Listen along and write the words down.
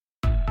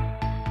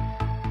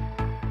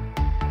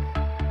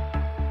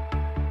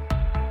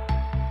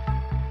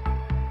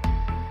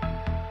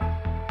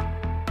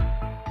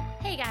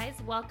Hey guys,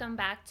 welcome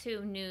back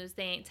to News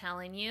They Ain't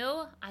Telling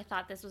You. I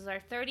thought this was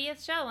our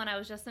 30th show and I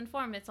was just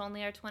informed it's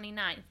only our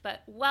 29th,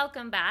 but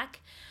welcome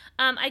back.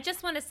 I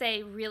just want to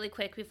say really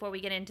quick before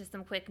we get into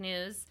some quick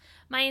news,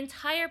 my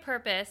entire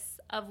purpose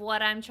of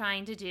what I'm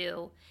trying to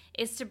do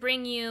is to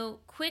bring you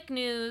quick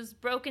news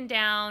broken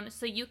down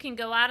so you can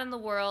go out in the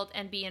world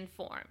and be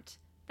informed.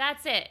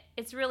 That's it.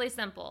 It's really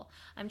simple.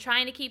 I'm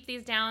trying to keep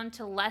these down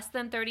to less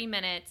than 30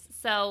 minutes,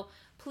 so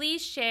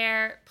please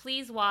share,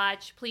 please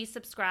watch, please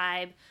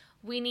subscribe.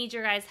 We need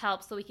your guys'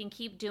 help so we can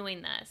keep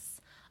doing this.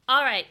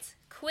 All right,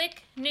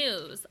 quick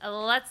news.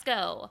 Let's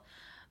go.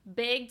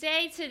 Big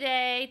day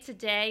today.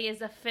 Today is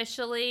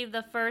officially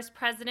the first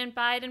President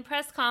Biden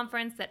press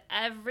conference that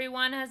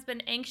everyone has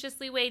been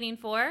anxiously waiting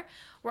for.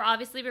 We're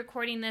obviously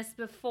recording this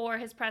before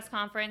his press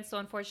conference, so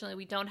unfortunately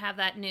we don't have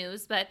that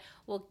news, but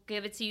we'll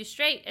give it to you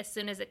straight as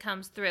soon as it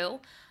comes through.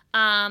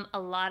 A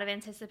lot of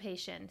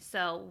anticipation,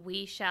 so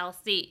we shall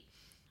see.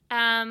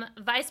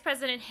 Vice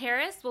President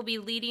Harris will be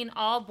leading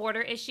all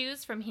border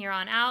issues from here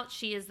on out.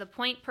 She is the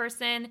point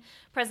person.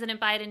 President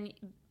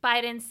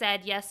Biden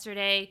said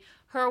yesterday,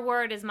 her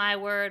word is my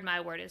word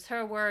is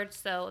her word.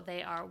 So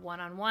they are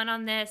one-on-one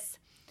on this.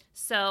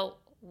 So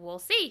we'll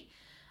see.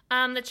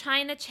 The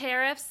China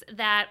tariffs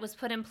that was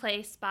put in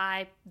place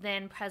by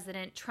then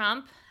President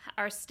Trump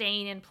are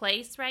staying in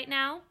place right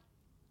now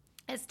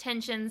as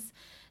tensions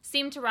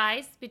seem to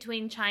rise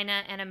between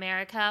China and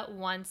America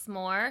once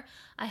more.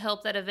 I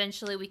hope that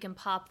eventually we can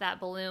pop that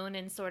balloon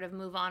and sort of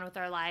move on with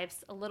our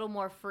lives a little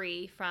more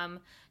free from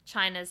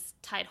China's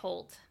tight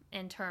hold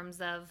in terms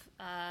of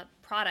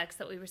products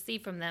that we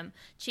receive from them,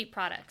 cheap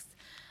products.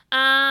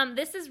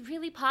 This is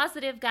really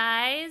positive,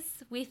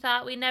 guys. We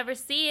thought we'd never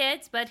see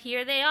it, but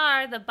here they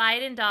are. The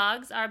Biden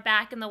dogs are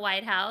back in the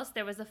White House.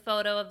 There was a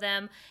photo of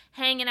them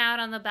hanging out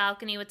on the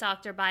balcony with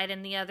Dr.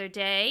 Biden the other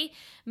day.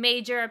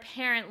 Major,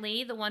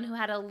 apparently, the one who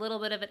had a little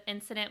bit of an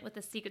incident with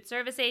the Secret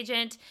Service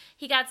agent,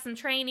 he got some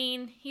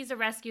training. He's a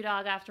rescue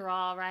dog after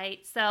all,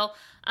 right? So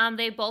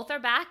they both are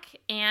back,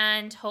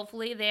 and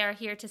hopefully they are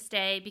here to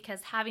stay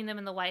because having them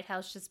in the White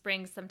House just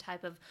brings some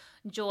type of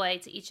joy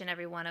to each and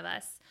every one of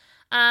us.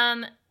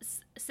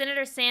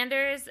 Senator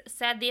Sanders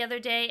said the other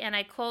day, and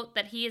I quote,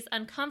 that he is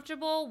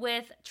uncomfortable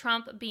with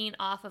Trump being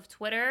off of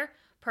Twitter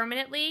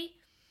permanently.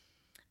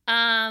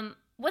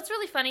 What's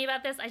really funny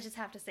about this, I just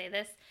have to say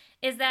this,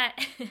 is that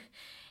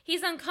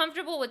he's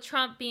uncomfortable with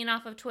Trump being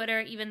off of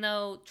Twitter, even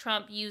though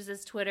Trump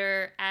uses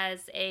Twitter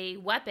as a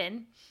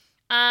weapon.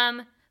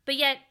 But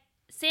yet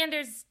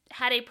Sanders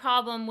had a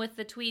problem with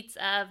the tweets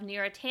of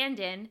Neera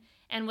Tanden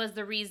and was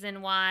the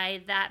reason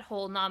why that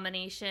whole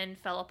nomination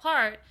fell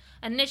apart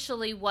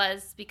initially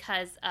was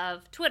because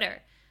of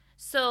Twitter.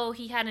 So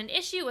he had an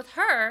issue with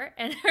her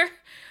and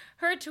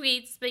her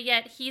tweets, but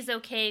yet he's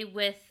okay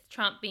with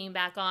Trump being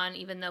back on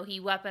even though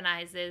he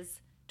weaponizes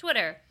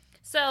Twitter.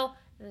 So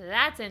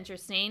that's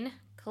interesting.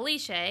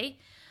 Cliche.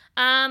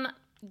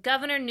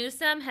 Governor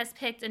Newsom has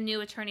picked a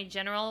new attorney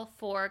general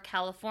for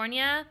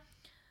California.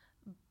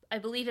 I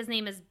believe his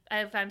name is,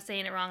 if I'm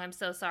saying it wrong, I'm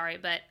so sorry,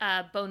 but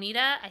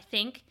Bonita, I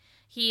think.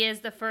 He is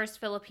the first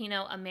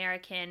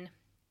Filipino-American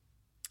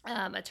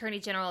Attorney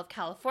General of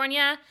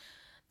California.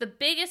 The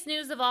biggest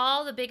news of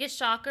all, the biggest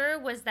shocker,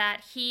 was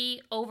that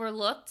he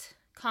overlooked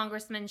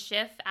Congressman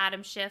Schiff,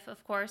 Adam Schiff,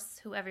 of course,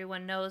 who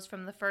everyone knows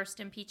from the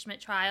first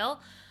impeachment trial.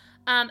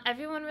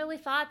 Everyone really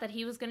thought that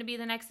he was going to be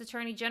the next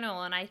Attorney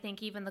General, and I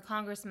think even the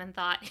congressman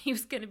thought he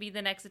was going to be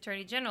the next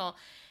Attorney General.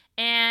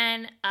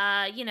 And,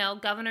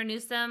 Governor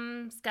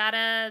Newsom's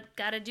gotta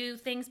do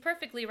things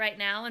perfectly right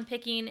now, and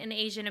picking an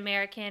Asian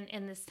American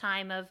in this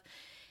time of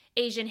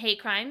Asian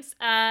hate crimes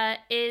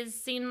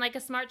seemed like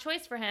a smart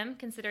choice for him,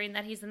 considering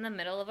that he's in the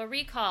middle of a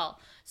recall.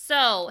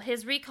 So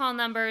his recall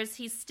numbers,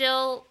 he's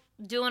still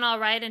doing all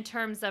right in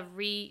terms of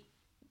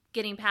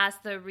getting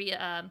past the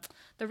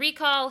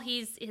recall.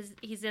 He's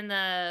in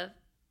the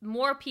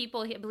more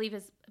people. I believe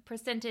his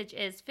percentage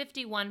is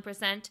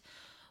 51%.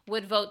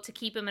 Would vote to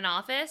keep him in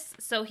office,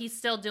 so he's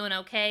still doing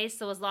okay.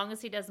 So as long as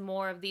he does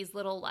more of these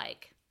little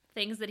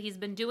things that he's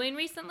been doing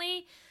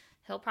recently,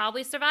 he'll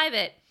probably survive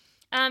it.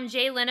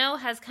 Jay Leno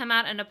has come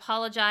out and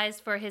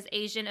apologized for his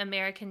Asian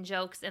American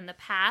jokes in the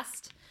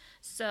past,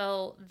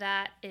 so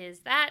that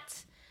is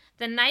that.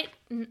 The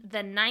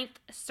Ninth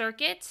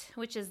Circuit,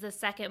 which is the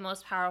second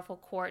most powerful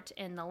court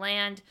in the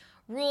land,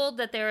 ruled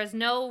that there is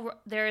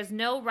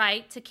no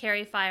right to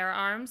carry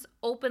firearms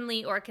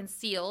openly or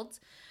concealed.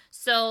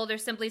 So they're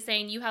simply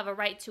saying you have a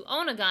right to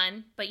own a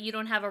gun, but you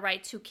don't have a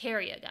right to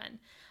carry a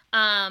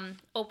gun,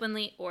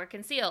 openly or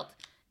concealed.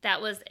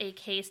 That was a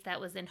case that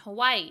was in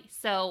Hawaii.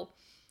 So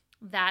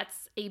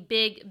that's a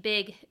big,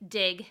 big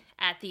dig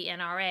at the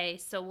NRA.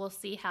 So we'll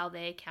see how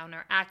they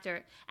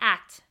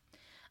act.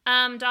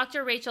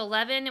 Dr. Rachel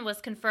Levin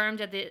was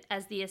confirmed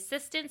as the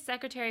Assistant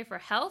Secretary for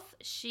Health.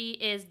 She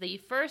is the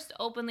first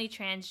openly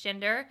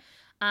transgender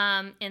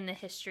in the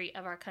history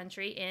of our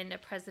country in a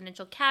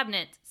presidential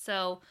cabinet.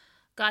 So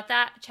got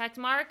that checked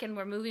mark, and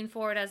we're moving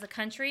forward as a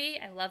country.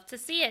 I love to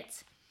see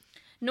it.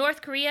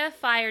 North Korea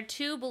fired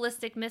 2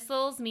 ballistic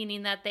missiles,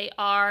 meaning that they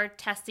are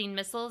testing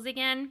missiles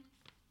again.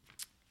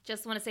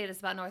 Just want to say this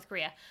about North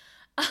Korea.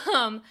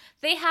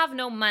 They have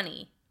no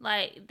money.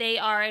 Like, they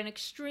are an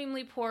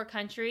extremely poor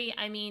country.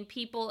 I mean,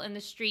 people in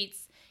the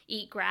streets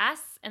eat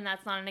grass, and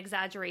that's not an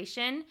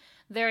exaggeration.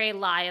 They're a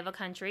lie of a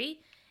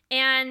country.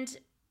 And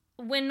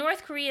when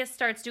North Korea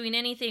starts doing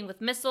anything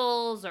with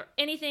missiles or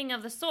anything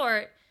of the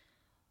sort,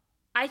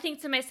 I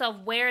think to myself,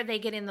 where are they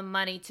getting the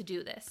money to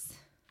do this?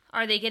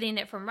 Are they getting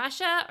it from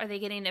Russia? Are they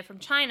getting it from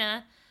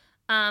China?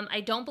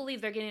 I don't believe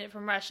they're getting it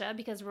from Russia,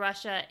 because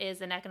Russia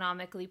is an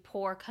economically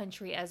poor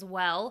country as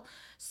well.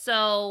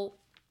 So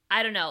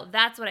I don't know.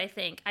 That's what I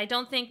think. I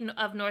don't think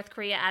of North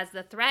Korea as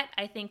the threat.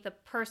 I think the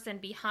person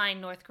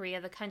behind North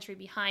Korea, the country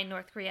behind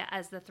North Korea,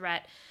 as the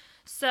threat.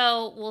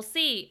 So we'll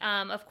see.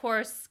 Of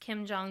course,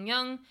 Kim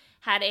Jong-un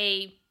had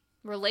a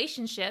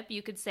relationship,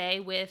 you could say,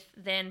 with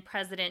then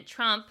President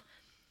Trump.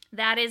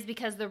 That is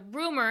because the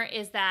rumor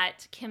is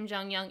that Kim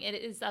Jong-un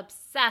is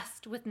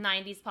obsessed with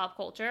 90s pop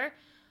culture.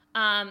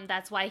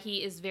 That's why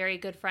he is very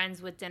good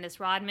friends with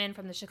Dennis Rodman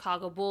from the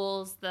Chicago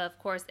Bulls, the, of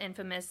course,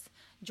 infamous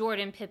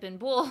Jordan Pippen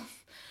Bulls.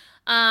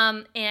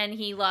 And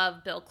he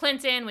loved Bill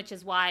Clinton, which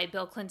is why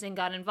Bill Clinton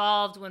got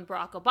involved when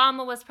Barack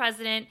Obama was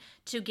president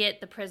to get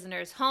the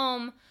prisoners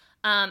home,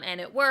 and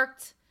it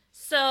worked.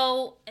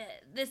 So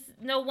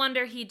no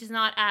wonder he's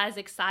not as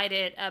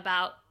excited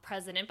about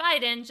President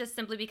Biden, just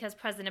simply because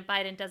President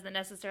Biden doesn't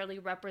necessarily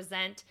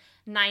represent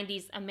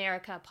 90s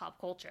America pop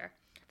culture.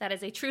 That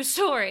is a true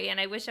story, and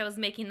I wish I was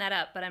making that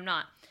up, but I'm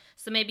not.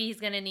 So maybe he's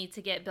going to need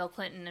to get Bill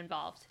Clinton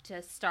involved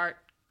to start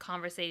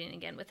conversating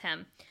again with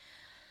him.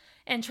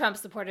 And Trump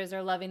supporters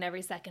are loving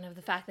every second of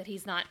the fact that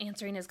he's not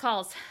answering his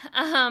calls.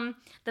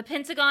 The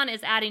Pentagon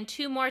is adding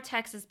 2 more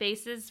Texas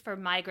bases for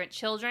migrant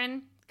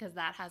children, because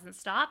that hasn't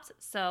stopped.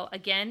 So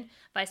again,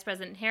 Vice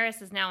President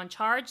Harris is now in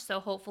charge, so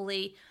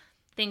hopefully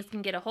things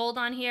can get a hold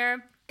on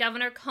here.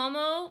 Governor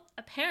Cuomo,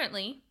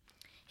 apparently,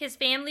 his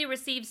family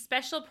received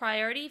special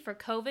priority for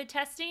COVID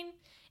testing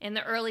in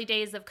the early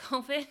days of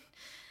COVID.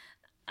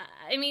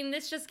 I mean,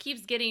 this just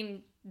keeps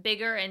getting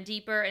bigger and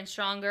deeper and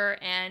stronger,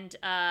 and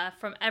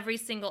from every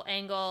single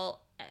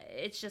angle,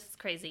 it's just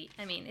crazy.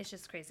 I mean, it's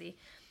just crazy.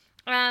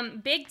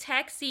 Big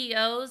tech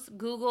CEOs,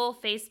 Google,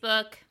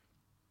 Facebook,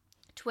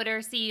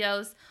 Twitter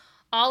CEOs,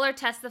 all are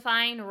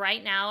testifying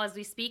right now as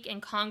we speak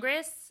in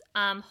Congress.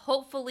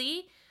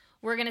 Hopefully,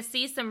 we're going to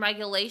see some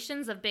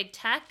regulations of big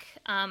tech.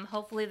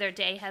 Hopefully their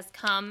day has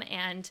come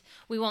and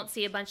we won't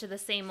see a bunch of the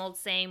same old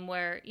same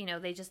where, you know,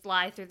 they just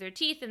lie through their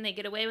teeth and they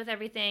get away with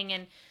everything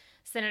and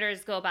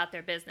senators go about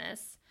their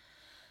business.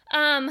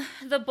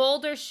 The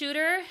Boulder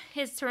shooter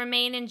is to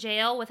remain in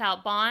jail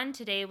without bond.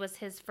 Today was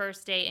his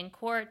first day in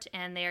court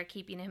and they are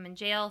keeping him in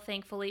jail,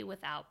 thankfully,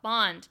 without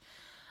bond.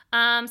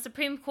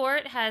 Supreme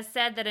Court has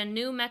said that a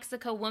New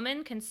Mexico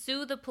woman can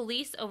sue the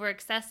police over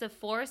excessive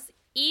force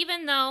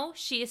even though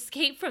she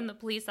escaped from the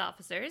police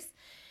officers.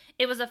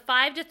 It was a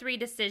 5-3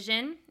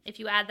 decision. If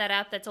you add that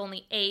up, that's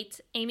only 8.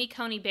 Amy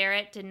Coney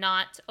Barrett did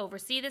not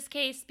oversee this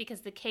case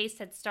because the case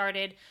had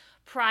started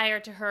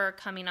prior to her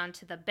coming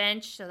onto the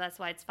bench, so that's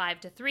why it's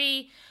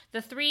 5-3.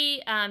 The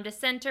 3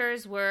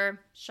 dissenters were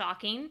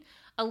shocking: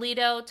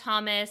 Alito,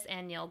 Thomas,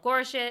 and Neil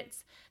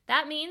Gorsuch.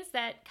 That means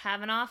that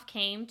Kavanaugh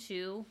came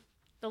to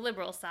the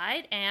liberal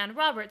side and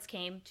Roberts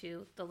came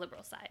to the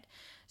liberal side.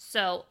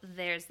 So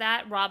there's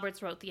that.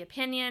 Roberts wrote the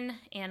opinion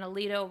and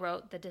Alito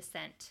wrote the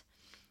dissent.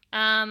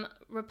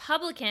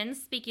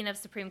 Republicans, speaking of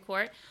Supreme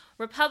Court,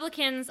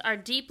 Republicans are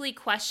deeply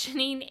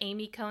questioning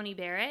Amy Coney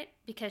Barrett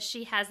because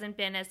she hasn't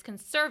been as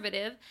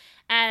conservative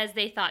as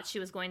they thought she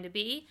was going to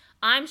be.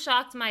 I'm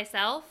shocked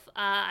myself.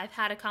 I've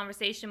had a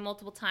conversation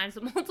multiple times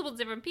with multiple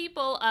different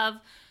people of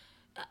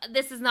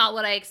this is not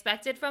what I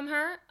expected from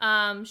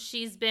her.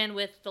 She's been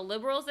with the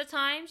liberals at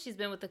times. She's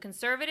been with the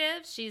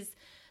conservatives. She's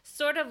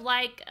sort of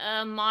like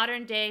a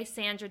modern-day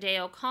Sandra Day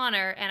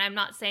O'Connor, and I'm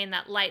not saying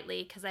that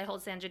lightly because I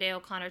hold Sandra Day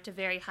O'Connor to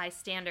very high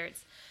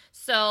standards.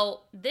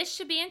 So this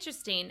should be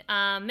interesting.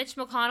 Mitch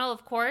McConnell,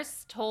 of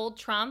course, told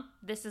Trump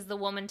this is the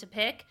woman to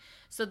pick,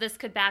 so this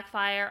could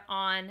backfire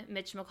on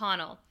Mitch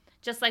McConnell.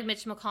 Just like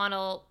Mitch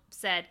McConnell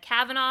said,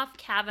 Kavanaugh,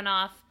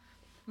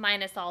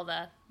 minus all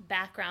the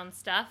background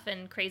stuff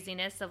and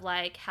craziness of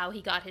like how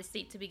he got his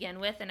seat to begin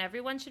with, and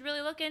everyone should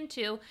really look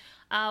into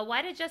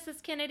why did Justice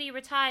Kennedy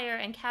retire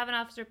and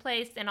Kavanaugh's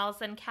replaced and all of a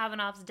sudden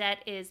Kavanaugh's debt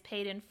is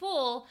paid in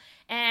full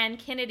and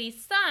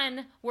Kennedy's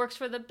son works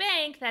for the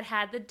bank that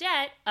had the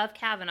debt of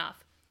Kavanaugh.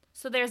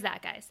 So there's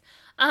that, guys.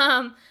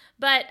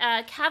 But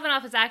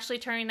Kavanaugh is actually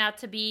turning out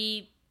to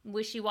be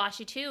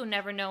wishy-washy too,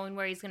 never knowing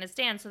where he's going to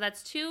stand. So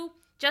that's 2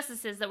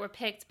 justices that were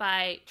picked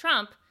by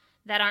Trump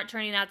that aren't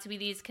turning out to be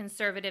these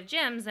conservative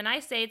gems. And I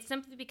say it's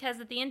simply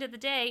because at the end of the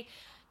day,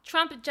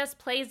 Trump just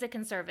plays the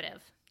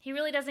conservative. He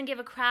really doesn't give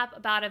a crap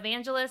about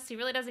evangelists. He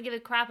really doesn't give a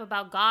crap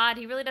about God.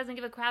 He really doesn't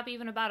give a crap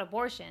even about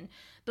abortion.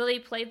 Billy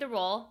played the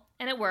role,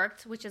 and it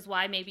worked, which is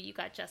why maybe you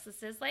got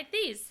justices like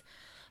these.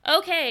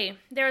 Okay,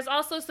 there's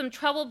also some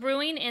trouble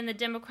brewing in the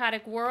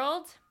Democratic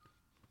world.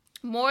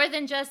 More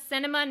than just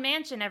Sinema and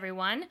Manchin,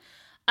 everyone.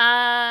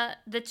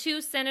 The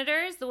 2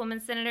 senators, the women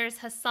senators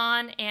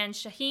Hassan and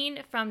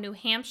Shaheen from New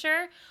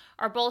Hampshire,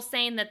 are both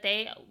saying that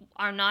they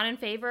are not in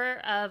favor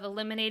of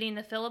eliminating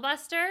the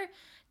filibuster.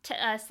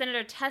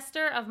 Senator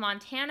Tester of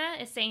Montana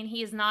is saying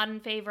he is not in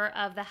favor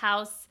of the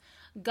House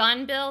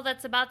gun bill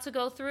that's about to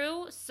go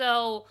through.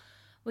 So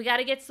we got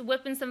to get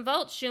whipping some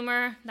votes,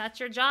 Schumer. That's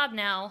your job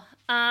now.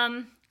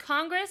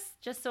 Congress,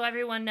 just so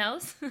everyone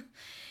knows,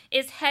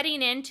 is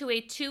heading into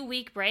a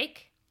 2-week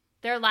break.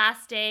 Their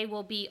last day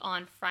will be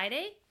on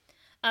Friday.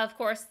 Of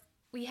course,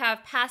 we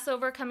have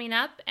Passover coming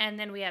up, and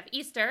then we have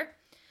Easter.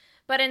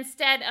 But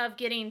instead of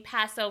getting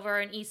Passover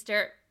and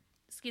Easter,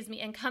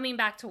 and coming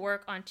back to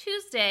work on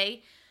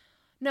Tuesday,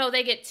 no,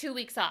 they get 2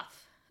 weeks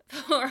off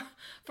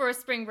for a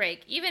spring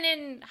break. Even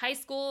in high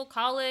school,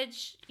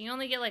 college, you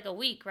only get like a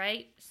week,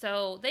 right?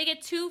 So they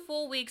get 2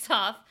 full weeks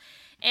off.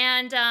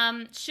 And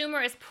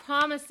Schumer is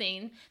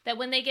promising that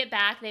when they get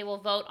back, they will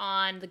vote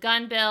on the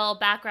gun bill,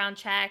 background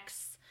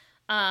checks,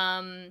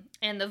 and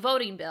the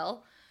voting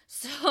bill.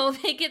 So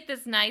they get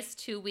this nice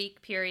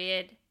 2-week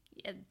period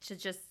to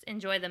just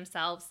enjoy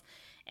themselves.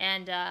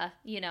 And,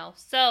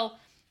 so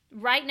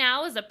right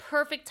now is a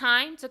perfect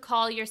time to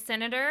call your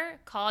senator,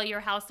 call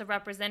your House of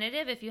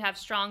Representative if you have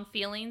strong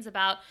feelings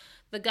about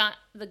the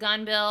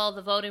gun bill,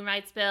 the voting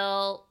rights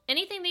bill,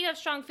 anything that you have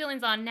strong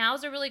feelings on. Now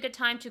is a really good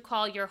time to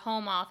call your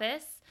home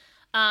office.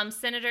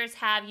 Senators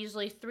have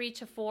usually 3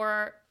 to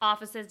 4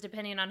 offices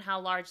depending on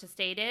how large the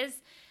state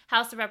is.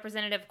 House of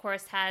Representative, of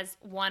course, has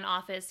 1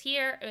 office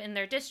here in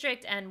their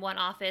district and 1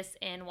 office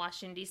in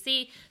Washington,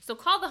 D.C. So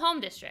call the home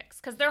districts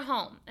because they're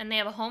home and they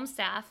have a home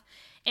staff.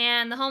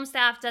 And the home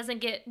staff doesn't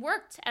get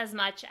worked as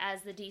much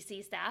as the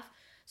D.C. staff.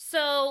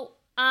 So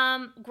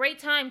great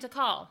time to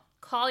call.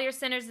 Call your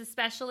senators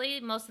especially.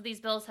 Most of these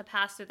bills have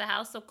passed through the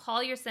House. So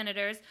call your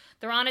senators.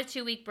 They're on a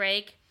 2-week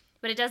break,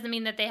 but it doesn't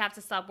mean that they have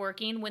to stop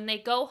working. When they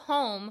go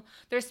home,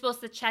 they're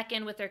supposed to check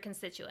in with their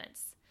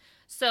constituents.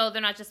 So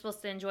they're not just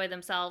supposed to enjoy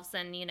themselves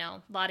and,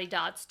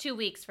 la-di-da. 2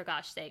 weeks, for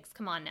gosh sakes.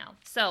 Come on now.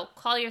 So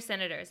call your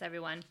senators,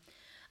 everyone.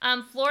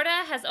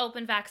 Florida has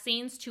opened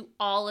vaccines to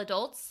all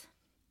adults,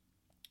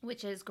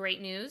 which is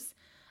great news.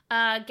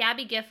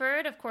 Gabby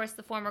Gifford, of course,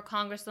 the former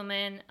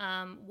Congresswoman,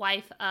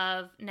 wife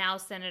of now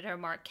Senator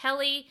Mark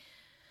Kelly,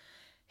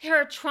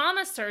 her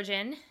trauma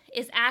surgeon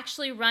is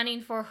actually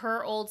running for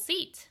her old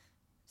seat.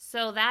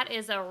 So that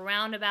is a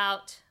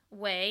roundabout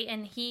way,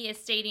 and he is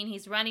stating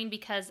he's running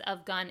because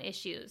of gun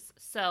issues.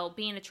 So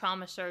being a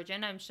trauma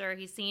surgeon, I'm sure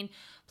he's seen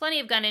plenty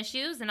of gun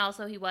issues, and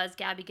also he was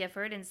Gabby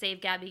Gifford and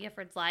saved Gabby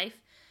Gifford's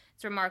life.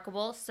 It's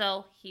remarkable.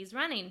 So he's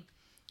running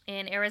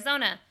in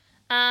Arizona.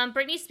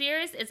 Britney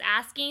Spears is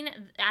asking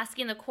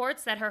the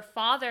courts that her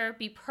father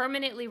be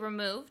permanently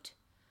removed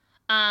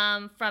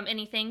from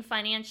anything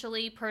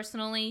financially,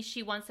 personally.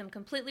 She wants him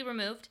completely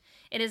removed.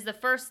 It is the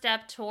first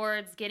step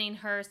towards getting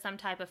her some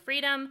type of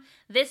freedom.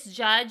 This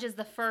judge is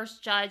the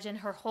first judge in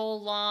her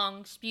whole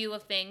long spew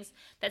of things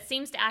that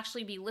seems to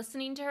actually be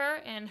listening to her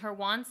and her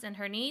wants and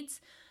her needs.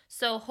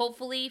 So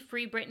hopefully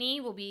Free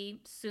Britney will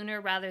be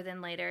sooner rather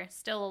than later.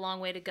 Still a long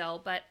way to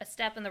go, but a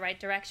step in the right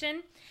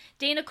direction.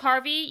 Dana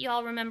Carvey,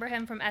 y'all remember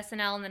him from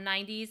SNL in the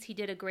 90s. He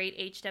did a great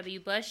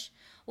H.W. Bush.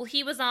 Well,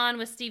 he was on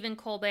with Stephen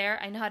Colbert.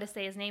 I know how to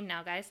say his name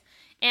now, guys.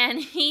 And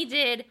he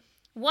did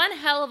one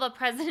hell of a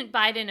President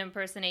Biden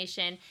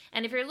impersonation.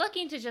 And if you're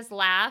looking to just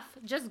laugh,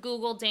 just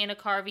Google Dana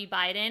Carvey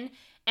Biden.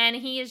 And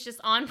he is just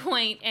on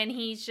point, and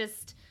he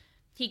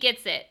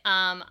gets it.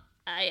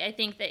 I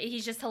think that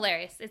he's just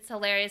hilarious. It's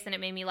hilarious, and it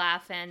made me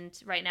laugh, and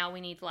right now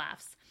we need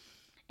laughs.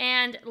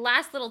 And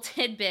last little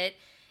tidbit,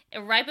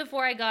 right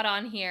before I got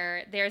on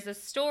here, there's a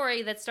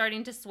story that's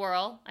starting to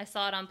swirl. I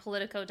saw it on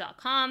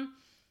Politico.com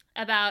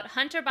about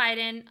Hunter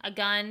Biden, a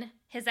gun,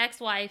 his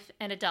ex-wife,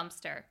 and a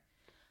dumpster.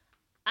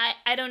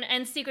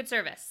 And Secret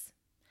Service.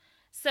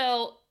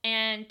 So,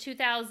 and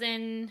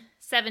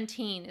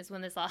 2017 is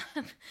when this all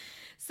happened.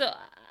 So,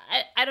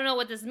 I don't know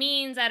what this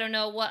means. I don't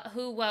know what,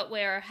 who, what,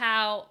 where,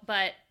 how,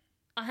 but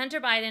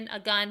Hunter Biden, a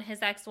gun,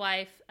 his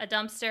ex-wife, a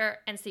dumpster,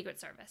 and Secret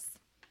Service.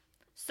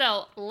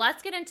 So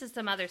let's get into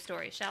some other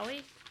stories, shall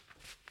we?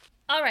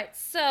 All right,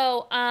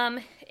 so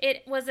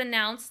it was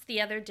announced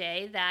the other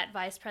day that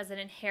Vice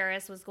President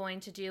Harris was going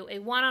to do a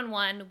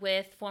one-on-one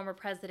with former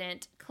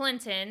President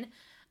Clinton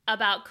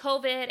about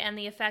COVID and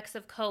the effects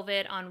of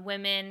COVID on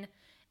women.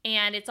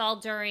 And it's all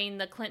during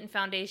the Clinton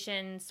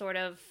Foundation sort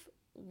of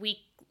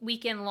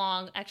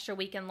extra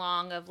weekend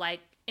long of like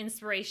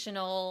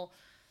inspirational,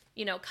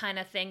 kind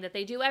of thing that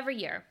they do every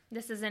year.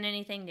 This isn't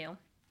anything new.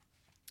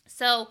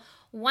 So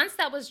once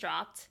that was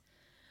dropped,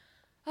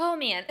 oh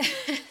man,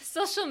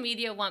 social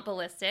media went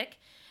ballistic.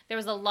 There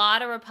was a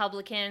lot of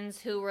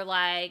Republicans who were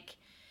like,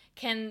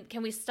 can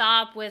we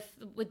stop with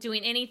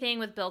doing anything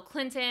with Bill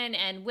Clinton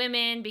and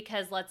women?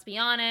 Because let's be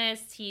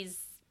honest,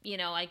 he's,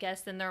 I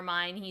guess in their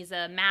mind, he's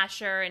a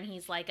masher and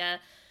he's like a,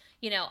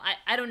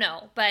 I don't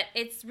know. But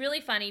it's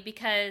really funny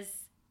because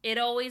it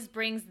always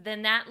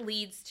then that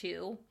leads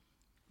to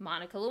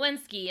Monica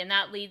Lewinsky, and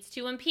that leads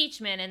to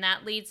impeachment, and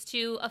that leads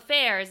to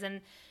affairs.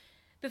 And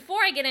before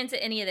I get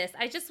into any of this,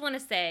 I just want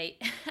to say,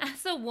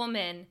 as a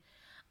woman,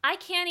 I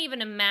can't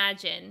even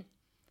imagine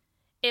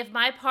if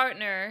my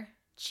partner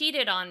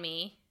cheated on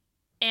me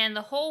and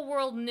the whole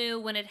world knew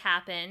when it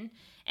happened,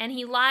 and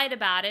he lied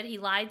about it. He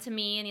lied to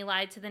me and he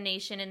lied to the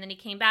nation, and then he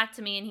came back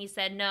to me and he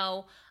said,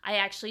 no, I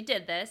actually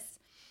did this.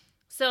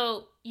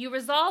 So you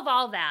resolve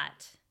all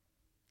that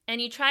and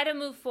you try to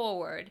move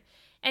forward,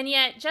 and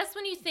yet just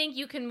when you think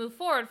you can move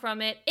forward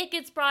from it, it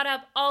gets brought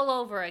up all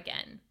over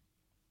again.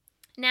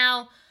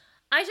 Now,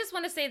 I just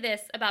want to say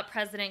this about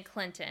President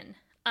Clinton.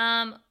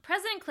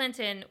 President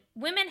Clinton,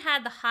 women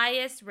had the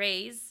highest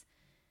raise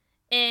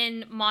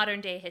in modern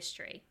day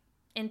history,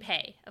 in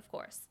pay, of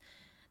course.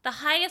 The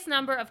highest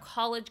number of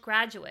college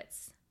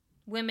graduates,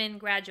 women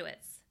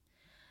graduates.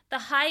 The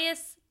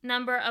highest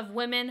number of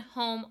women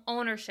home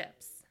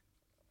ownerships.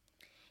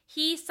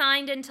 He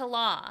signed into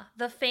law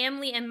the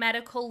Family and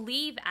Medical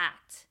Leave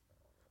Act,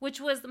 which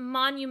was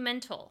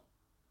monumental,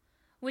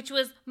 which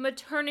was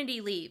maternity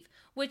leave,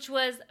 which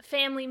was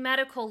family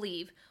medical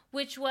leave,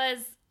 which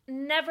was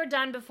never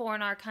done before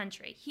in our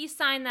country. He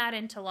signed that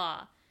into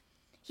law.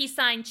 He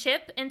signed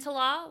CHIP into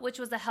law, which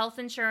was a health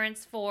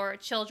insurance for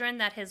children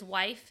that his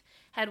wife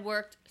had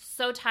worked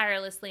so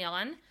tirelessly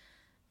on.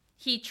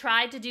 He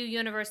tried to do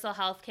universal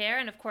health care,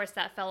 and of course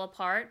that fell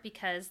apart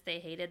because they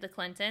hated the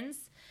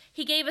Clintons.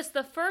 He gave us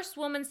the first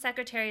woman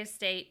Secretary of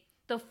State,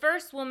 the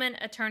first woman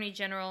Attorney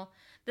General,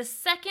 the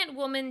second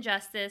woman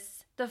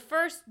justice, the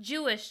first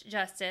Jewish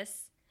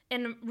justice,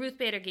 in Ruth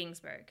Bader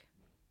Ginsburg.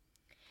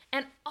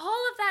 And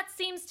all of that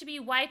seems to be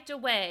wiped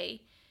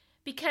away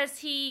because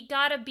he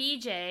got a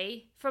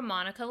BJ from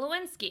Monica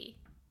Lewinsky.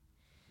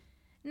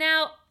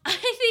 Now, I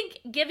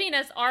think giving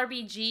us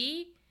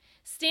RBG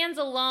stands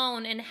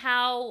alone in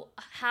how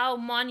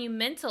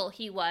monumental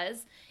he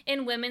was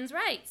in women's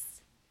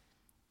rights.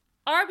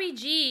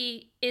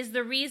 RBG is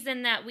the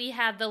reason that we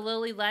have the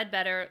Lilly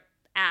Ledbetter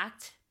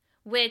Act,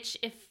 which,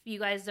 if you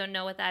guys don't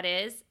know what that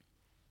is,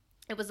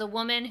 it was a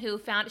woman who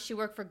she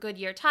worked for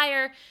Goodyear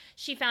Tire.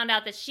 She found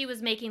out that she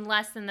was making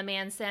less than the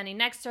man standing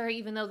next to her,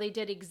 even though they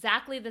did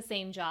exactly the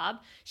same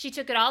job. She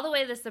took it all the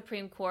way to the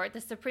Supreme Court.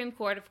 The Supreme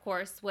Court, of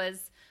course,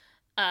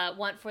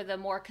 went for the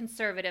more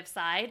conservative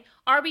side.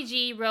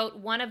 RBG wrote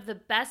one of the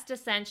best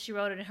dissents she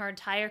wrote in her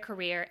entire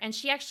career, and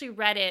she actually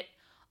read it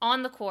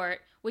on the court,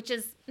 which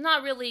is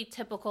not really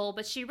typical,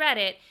 but she read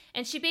it,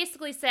 and she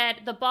basically said,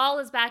 the ball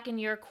is back in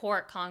your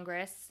court,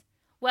 Congress.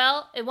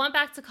 Well, it went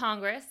back to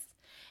Congress.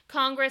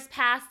 Congress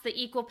passed the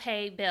Equal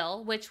Pay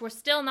Bill, which we're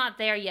still not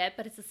there yet,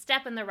 but it's a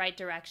step in the right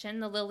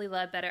direction, the Lilly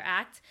Ledbetter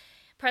Act.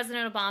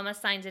 President Obama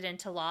signed it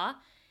into law.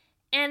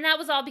 And that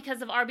was all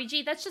because of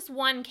RBG. That's just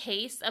one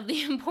case of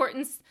the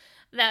importance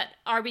that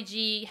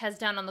RBG has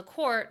done on the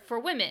court for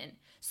women.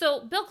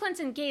 So Bill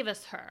Clinton gave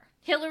us her.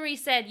 Hillary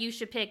said, you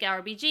should pick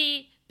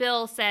RBG.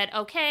 Bill said,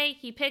 okay,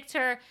 he picked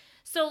her.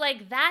 So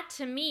that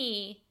to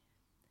me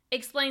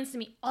explains to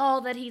me all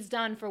that he's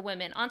done for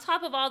women, on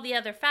top of all the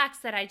other facts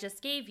that I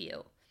just gave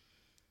you.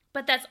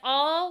 But that's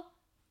all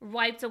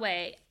wiped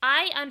away.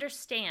 I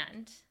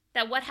understand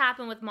that what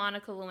happened with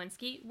Monica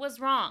Lewinsky was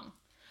wrong.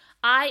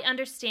 I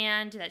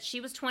understand that she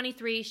was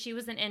 23, she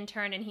was an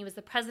intern, and he was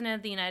the president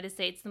of the United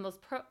States, the most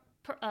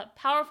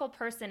powerful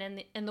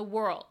person in the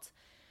world.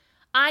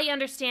 I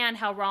understand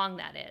how wrong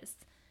that is.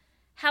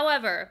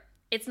 However,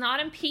 it's not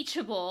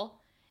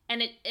impeachable,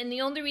 and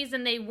the only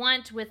reason they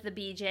went with the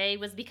BJ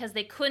was because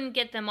they couldn't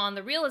get them on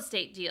the real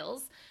estate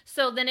deals.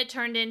 So then it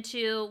turned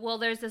into, well,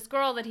 there's this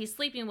girl that he's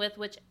sleeping with,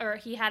 or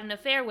he had an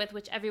affair with,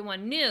 which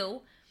everyone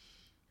knew.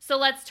 So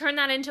let's turn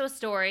that into a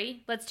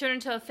story. Let's turn it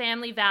into a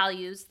family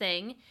values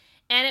thing.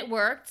 And it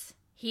worked.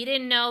 He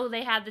didn't know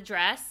they had the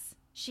dress.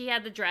 She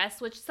had the dress,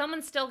 which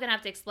someone's still going to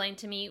have to explain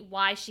to me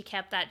why she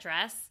kept that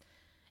dress.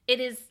 It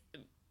is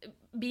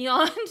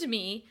beyond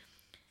me.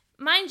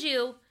 Mind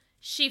you,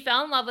 she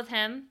fell in love with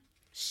him.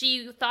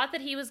 She thought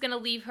that he was going to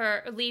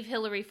leave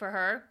Hillary for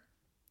her.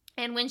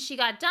 And when she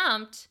got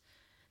dumped,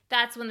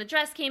 that's when the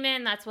dress came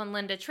in. That's when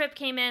Linda Tripp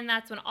came in.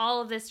 That's when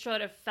all of this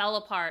sort of fell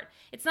apart.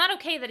 It's not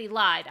okay that he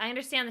lied. I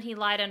understand that he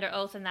lied under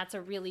oath, and that's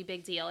a really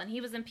big deal. And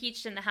he was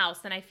impeached in the House,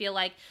 and I feel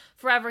like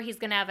forever he's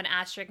going to have an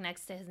asterisk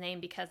next to his name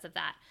because of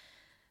that.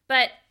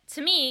 But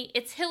to me,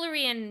 it's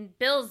Hillary and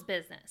Bill's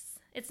business.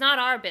 It's not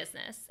our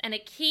business. And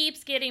it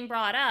keeps getting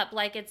brought up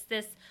like it's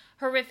this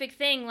horrific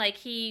thing, like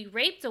he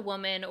raped a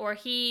woman or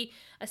he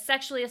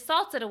sexually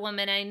assaulted a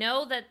woman. And I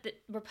know that the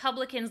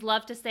Republicans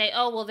love to say,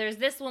 oh, well, there's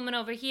this woman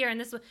over here and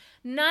this one.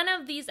 None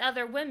of these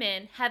other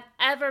women have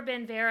ever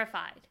been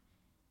verified.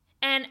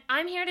 And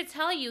I'm here to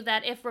tell you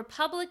that if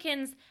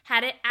Republicans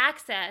had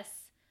access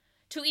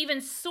to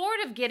even sort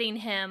of getting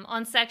him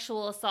on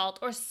sexual assault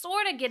or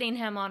sort of getting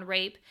him on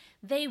rape,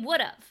 they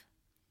would have.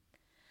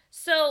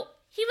 So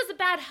he was a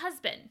bad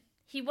husband.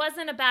 He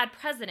wasn't a bad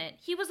president.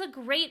 He was a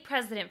great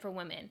president for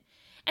women.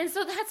 And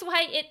so that's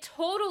why it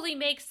totally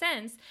makes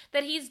sense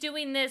that he's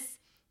doing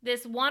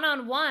this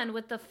one-on-one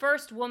with the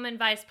first woman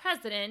vice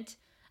president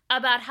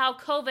about how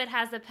COVID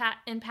has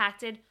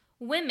impacted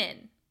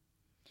women.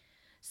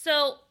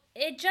 So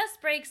it just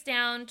breaks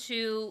down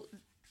to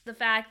the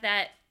fact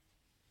that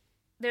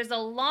there's a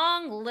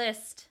long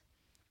list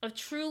of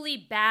truly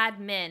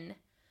bad men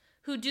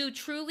who do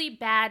truly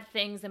bad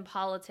things in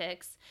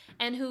politics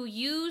and who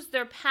use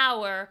their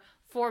power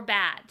for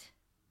bad.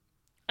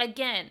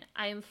 Again,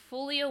 I am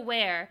fully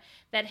aware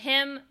that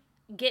him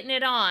getting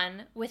it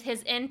on with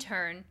his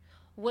intern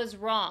was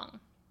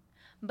wrong.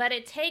 But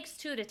it takes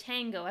two to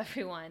tango,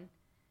 everyone.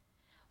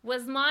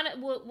 Was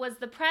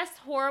the press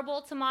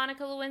horrible to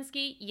Monica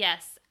Lewinsky?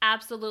 Yes,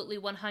 absolutely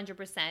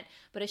 100%.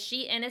 But is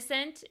she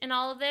innocent in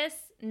all of this?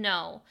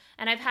 No.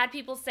 And I've had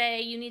people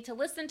say you need to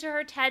listen to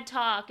her TED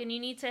Talk and you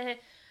need to...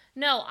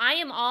 No, I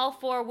am all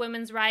for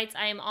women's rights.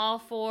 I am all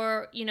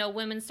for,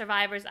 women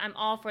survivors. I'm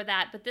all for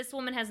that. But this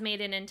woman has made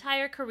an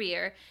entire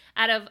career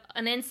out of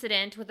an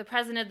incident with the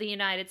President of the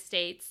United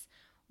States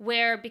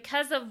where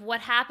because of what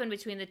happened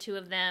between the two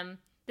of them,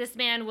 this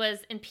man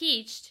was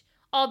impeached,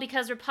 all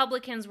because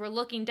Republicans were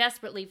looking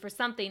desperately for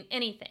something,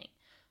 anything.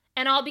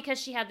 And all because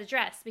she had the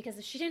dress. Because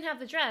if she didn't have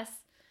the dress,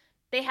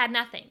 they had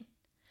nothing.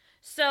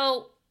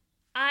 So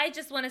I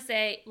just want to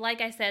say, like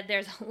I said,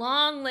 there's a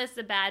long list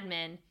of bad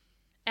men.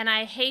 And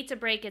I hate to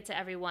break it to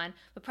everyone,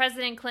 but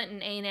President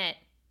Clinton ain't it.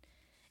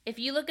 If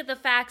you look at the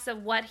facts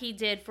of what he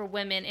did for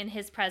women in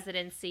his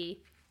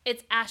presidency,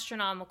 it's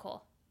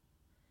astronomical.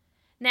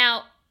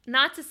 Now,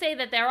 not to say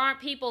that there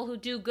aren't people who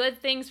do good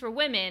things for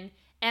women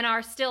and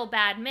are still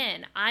bad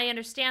men. I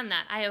understand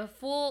that. I have a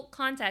full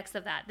context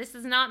of that. This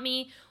is not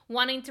me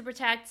wanting to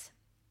protect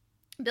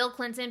Bill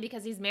Clinton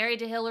because he's married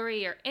to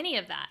Hillary or any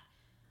of that.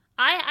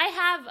 I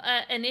have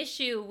an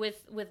issue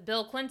with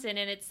Bill Clinton,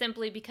 and it's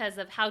simply because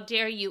of how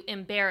dare you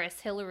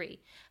embarrass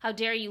Hillary? How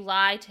dare you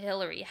lie to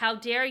Hillary? How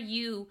dare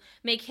you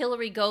make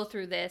Hillary go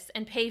through this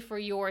and pay for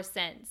your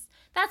sins?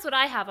 That's what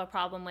I have a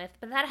problem with,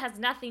 but that has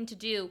nothing to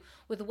do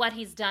with what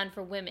he's done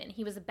for women.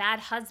 He was a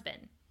bad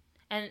husband.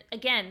 And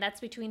again,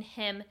 that's between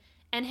him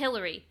and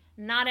Hillary,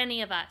 not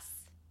any of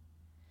us.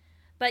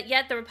 But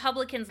yet the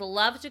Republicans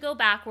love to go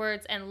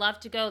backwards and love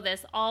to go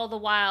this, all the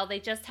while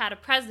they just had a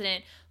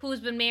president who's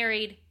been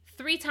married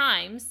 3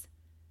 times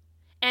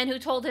and who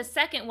told his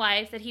second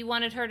wife that he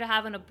wanted her to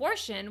have an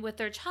abortion with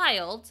their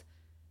child,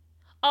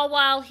 all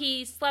while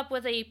he slept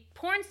with a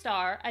porn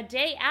star a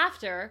day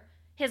after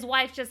his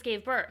wife just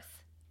gave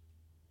birth.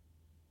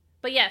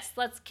 But yes,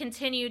 let's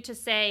continue to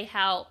say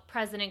how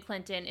President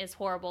Clinton is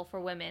horrible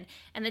for women.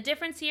 And the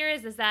difference here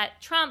is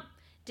that Trump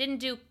didn't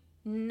do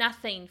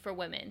nothing for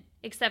women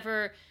except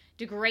for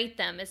degrade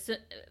them as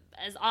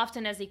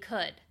often as he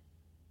could.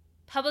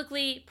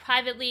 Publicly,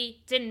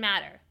 privately, didn't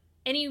matter.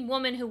 Any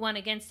woman who went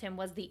against him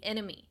was the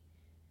enemy.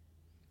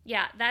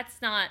 Yeah,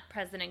 that's not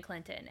President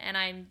Clinton. And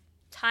I'm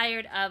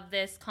tired of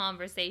this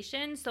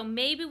conversation. So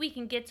maybe we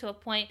can get to a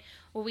point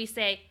where we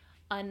say,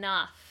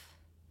 enough.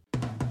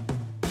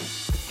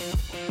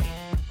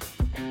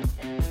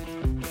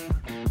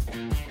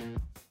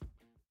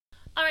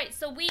 All right,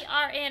 so we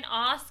are in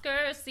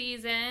Oscar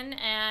season,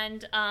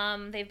 and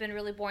they've been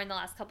really boring the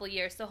last couple of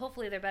years, so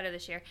hopefully they're better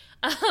this year.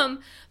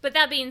 But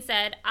that being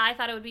said, I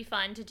thought it would be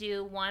fun to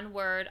do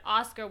one-word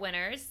Oscar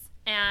winners,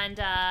 and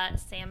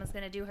Sam is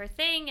going to do her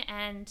thing,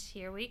 and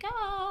here we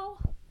go.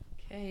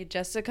 Okay,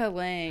 Jessica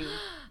Lange.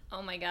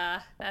 Oh my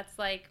God, that's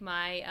like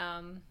my,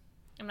 I'm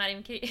not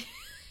even kidding.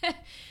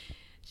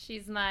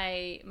 She's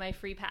my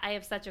free pass. I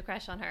have such a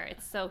crush on her.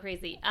 It's so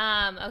crazy.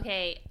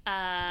 Okay,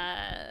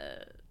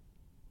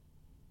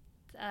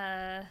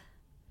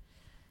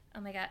 oh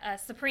my God,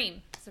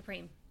 Supreme.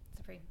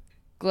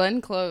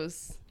 Glenn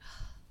Close.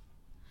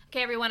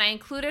 Okay, everyone, I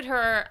included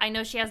her. I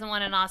know she hasn't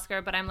won an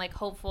Oscar, but I'm like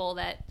hopeful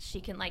that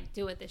she can like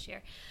do it this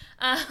year.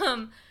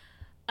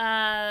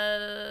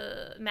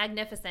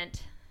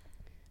 Magnificent.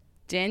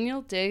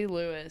 Daniel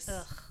Day-Lewis.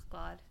 Ugh,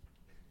 God.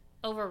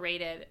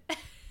 Overrated.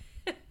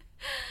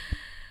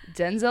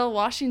 Denzel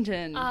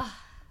Washington. Oh,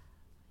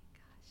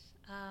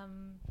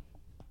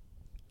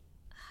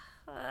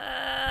 my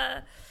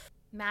gosh.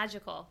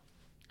 Magical.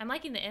 I'm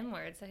liking the N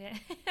words. Okay.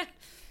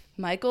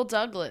 Michael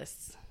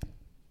Douglas.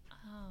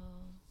 Oh.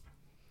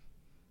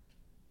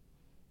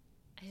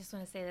 I just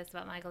want to say this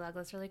about Michael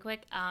Douglas really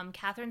quick.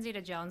 Catherine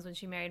Zeta-Jones, when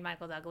she married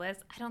Michael Douglas,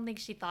 I don't think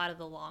she thought of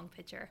the long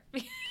picture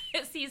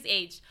because he's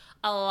aged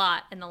a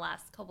lot in the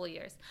last couple of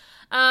years.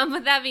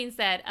 With that being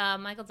said,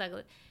 Michael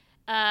Douglas.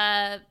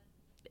 I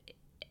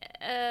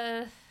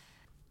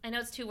know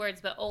it's 2 words,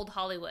 but old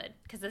Hollywood,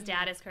 because his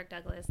dad is Kirk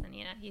Douglas, and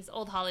he's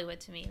old Hollywood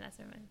to me. That's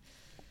what I mean.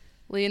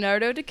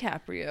 Leonardo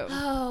DiCaprio.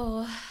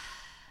 Oh,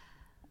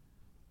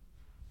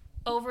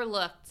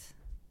 overlooked.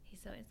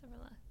 He's always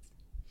overlooked.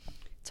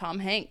 Tom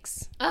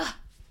Hanks.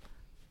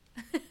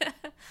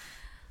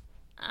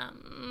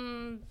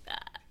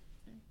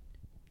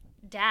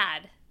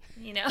 Dad.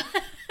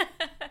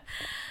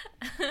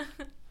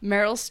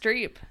 Meryl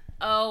Streep.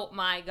 Oh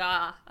my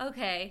God.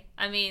 Okay.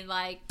 I mean,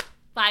 like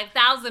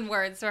 5,000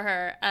 words for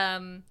her.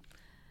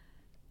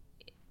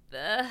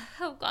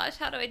 Oh gosh,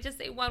 how do I just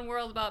say one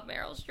word about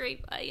Meryl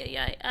Streep?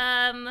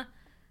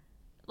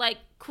 Like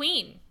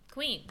Queen.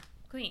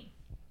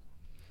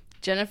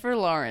 Jennifer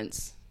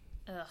Lawrence.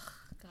 Ugh,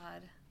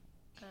 God.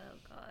 Oh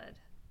God.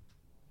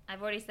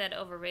 I've already said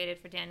overrated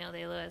for Daniel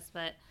Day-Lewis,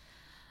 but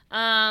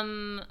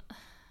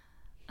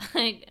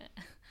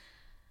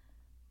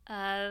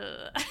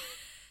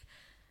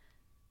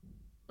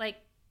Like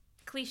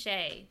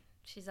cliche.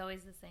 She's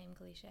always the same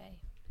cliche.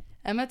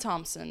 Emma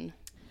Thompson.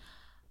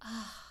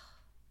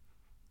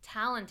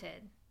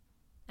 Talented.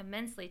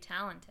 Immensely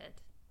talented.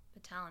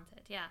 But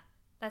talented, yeah.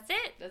 That's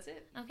it? That's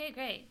it. Okay,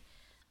 great.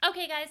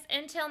 Okay, guys,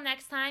 until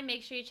next time,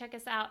 make sure you check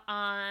us out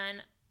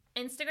on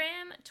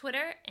Instagram,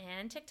 Twitter,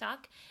 and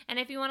TikTok. And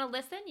if you want to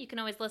listen, you can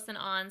always listen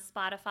on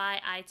Spotify,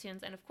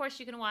 iTunes, and of course,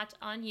 you can watch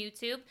on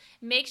YouTube.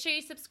 Make sure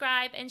you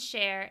subscribe and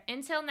share.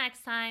 Until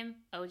next time,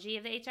 OG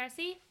of the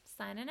HRC,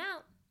 signing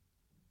out.